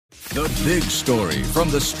The Big Story from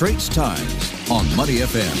the Straits Times on Money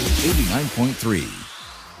FM 89.3.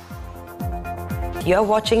 You're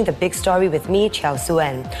watching The Big Story with me, Chiao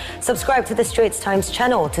Suen. Subscribe to the Straits Times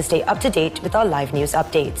channel to stay up to date with our live news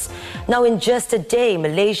updates. Now, in just a day,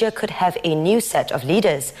 Malaysia could have a new set of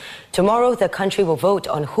leaders. Tomorrow, the country will vote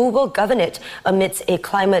on who will govern it amidst a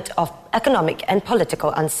climate of economic and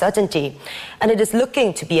political uncertainty. And it is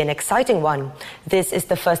looking to be an exciting one. This is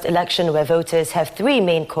the first election where voters have three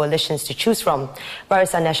main coalitions to choose from: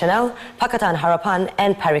 Barisan Nasional, Pakatan Harapan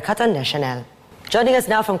and Perikatan Nasional. Joining us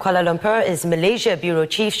now from Kuala Lumpur is Malaysia Bureau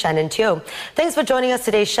Chief Shannon Teo. Thanks for joining us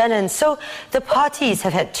today, Shannon. So, the parties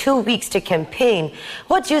have had 2 weeks to campaign.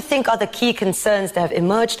 What do you think are the key concerns that have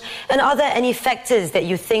emerged? And are there any factors that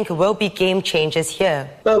you think will be game changers here?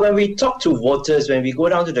 Well, when we talk to voters, when we go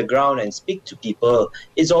down to the ground and speak to people,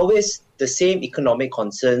 it's always the same economic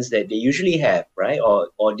concerns that they usually have, right?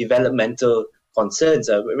 Or developmental concerns,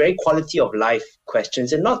 very quality of life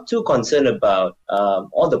questions, and not too concerned about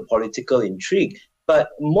all the political intrigue. But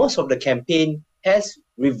most of the campaign has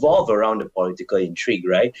revolved around the political intrigue,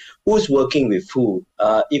 right? Who's working with who?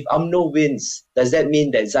 If UMNO wins, does that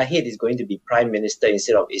mean that Zahid is going to be Prime Minister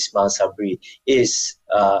instead of Ismail Sabri? Is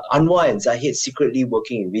Anwar and Zahid secretly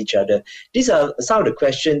working with each other? These are some of the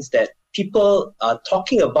questions that people are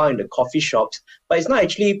talking about in the coffee shops, but it's not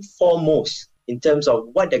actually foremost in terms of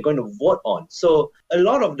what they're going to vote on. So a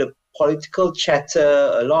lot of the political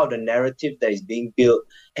chatter, a lot of the narrative that is being built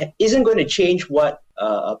isn't going to change what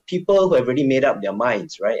people who have already made up their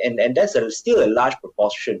minds, right? And that's still a large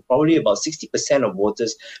proportion, probably about 60% of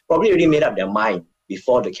voters probably already made up their mind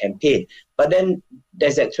before the campaign. But then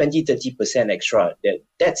there's that 20-30% extra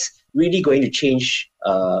that's really going to change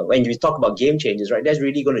when we talk about game changes, right? That's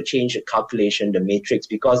really going to change the calculation, the matrix,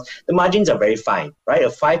 because the margins are very fine, right? A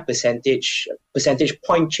 5 percentage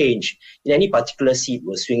point change in any particular seat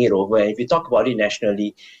will swing it over. And if you talk about it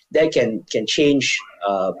nationally, that can change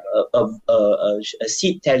a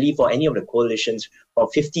seat tally for any of the coalitions from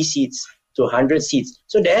 50 seats to 100 seats.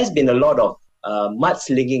 So there has been a lot of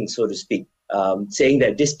mudslinging, so to speak. Saying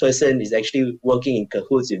that this person is actually working in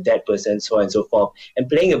cahoots with that person, so on and so forth, and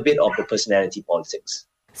playing a bit of the personality politics.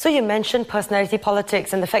 So you mentioned personality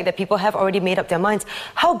politics and the fact that people have already made up their minds.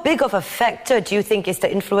 How big of a factor do you think is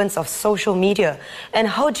the influence of social media? And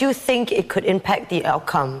how do you think it could impact the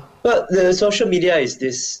outcome? Well, the social media is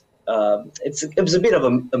this... it's a bit of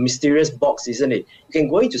a mysterious box, isn't it? You can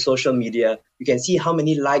go into social media, you can see how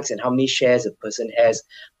many likes and how many shares a person has.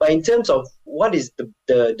 But in terms of what is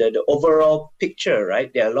the overall picture,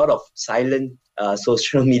 right? There are a lot of silent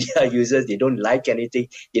social media users. They don't like anything,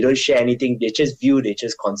 they don't share anything, they just view, they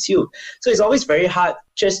just consume. So it's always very hard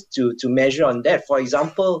just to measure on that. For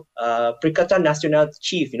example, Perikatan Nasional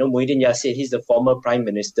chief, Muhyiddin Yassin, he's the former prime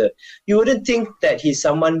minister. You wouldn't think that he's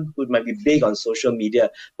someone who might be big on social media.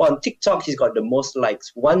 But on TikTok, he's got the most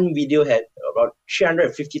likes. One video had about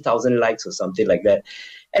 350,000 likes or something like that.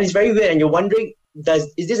 And it's very weird. And you're wondering,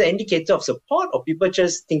 is this an indicator of support, or people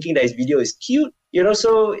just thinking that his video is cute?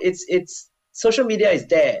 So it's social media is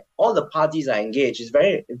there. All the parties are engaged. It's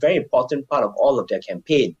very, very important part of all of their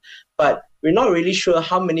campaign. But we're not really sure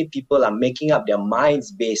how many people are making up their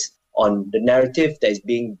minds based on the narrative that is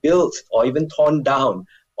being built or even torn down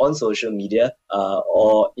on social media.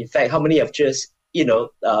 Or in fact, how many have just,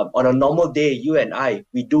 on a normal day, you and I,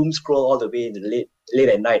 we doom scroll all the way in the late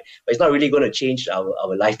at night. But it's not really going to change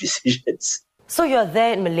our life decisions. So you're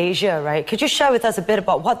there in Malaysia, right? Could you share with us a bit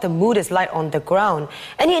about what the mood is like on the ground?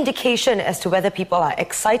 Any indication as to whether people are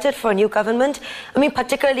excited for a new government? I mean,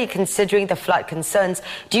 particularly considering the flood concerns,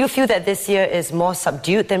 do you feel that this year is more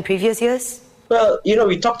subdued than previous years? Well,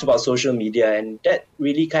 we talked about social media, and that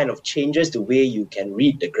really kind of changes the way you can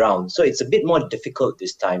read the ground. So it's a bit more difficult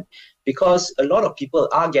this time because a lot of people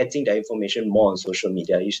are getting their information more on social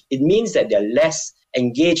media. It means that they're less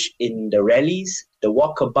engaged in the rallies, the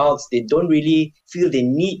walkabouts. They don't really feel they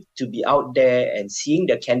need to be out there and seeing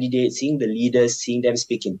the candidates, seeing the leaders, seeing them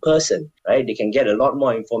speak in person, right? They can get a lot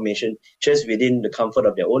more information just within the comfort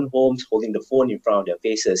of their own homes, holding the phone in front of their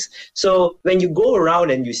faces. So when you go around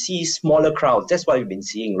and you see smaller crowds, that's what we've been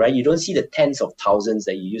seeing, right? You don't see the tens of thousands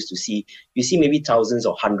that you used to see. You see maybe thousands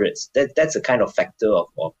or hundreds. That's a kind of factor of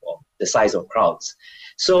the size of crowds.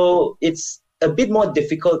 So it's a bit more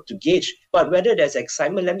difficult to gauge. But whether there's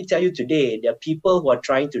excitement, let me tell you today, there are people who are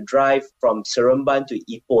trying to drive from Seremban to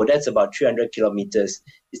Ipoh. That's about 300 kilometers.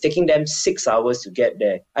 It's taking them 6 hours to get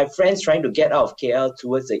there. I have friends trying to get out of KL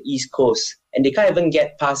towards the East Coast, and they can't even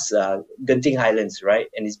get past Genting Highlands, right?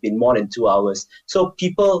 And it's been more than 2 hours. So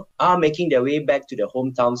people are making their way back to their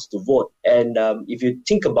hometowns to vote. And if you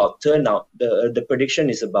think about turnout, the prediction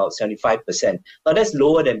is about 75%. Now, that's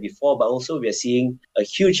lower than before, but also we are seeing a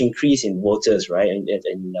huge increase in voters, right? In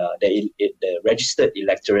the registered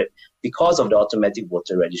electorate because of the automatic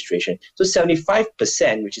voter registration. So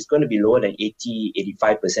 75%, which is going to be lower than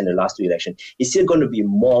 85% in the last two elections, is still going to be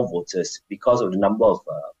more voters because of the number of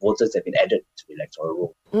voters that have been added to the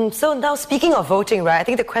electoral roll. So now speaking of voting, right, I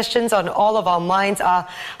think the questions on all of our minds are,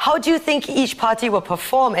 how do you think each party will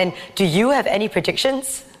perform, and do you have any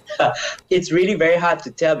predictions? It's really very hard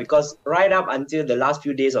to tell because right up until the last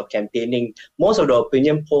few days of campaigning, most of the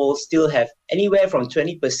opinion polls still have anywhere from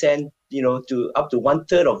 20%, to up to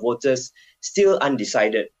 1/3 of voters still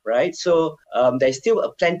undecided, right? So there's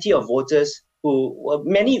still plenty of voters who,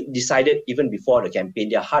 many decided even before the campaign.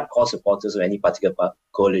 They're hardcore supporters of any particular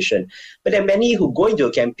coalition. But there are many who go into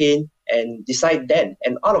a campaign and decide then.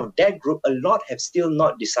 And out of that group, a lot have still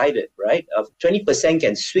not decided, right? 20%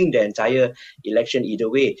 can swing the entire election either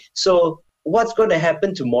way. So what's going to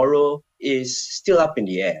happen tomorrow is still up in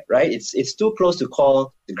the air, right? It's too close to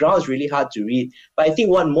call. The ground is really hard to read. But I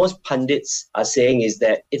think what most pundits are saying is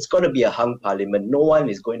that it's going to be a hung parliament. No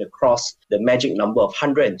one is going to cross the magic number of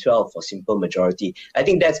 112 for simple majority. I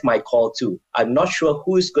think that's my call too. I'm not sure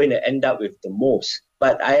who's going to end up with the most,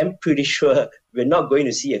 but I am pretty sure we're not going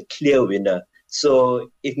to see a clear winner.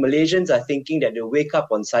 So if Malaysians are thinking that they'll wake up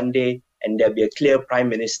on Sunday and there'll be a clear prime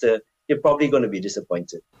minister, you're probably going to be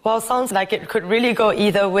disappointed. Well, sounds like it could really go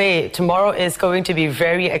either way. Tomorrow is going to be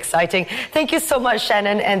very exciting. Thank you so much,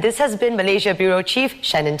 Shannon. And this has been Malaysia Bureau Chief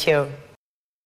Shannon Teo.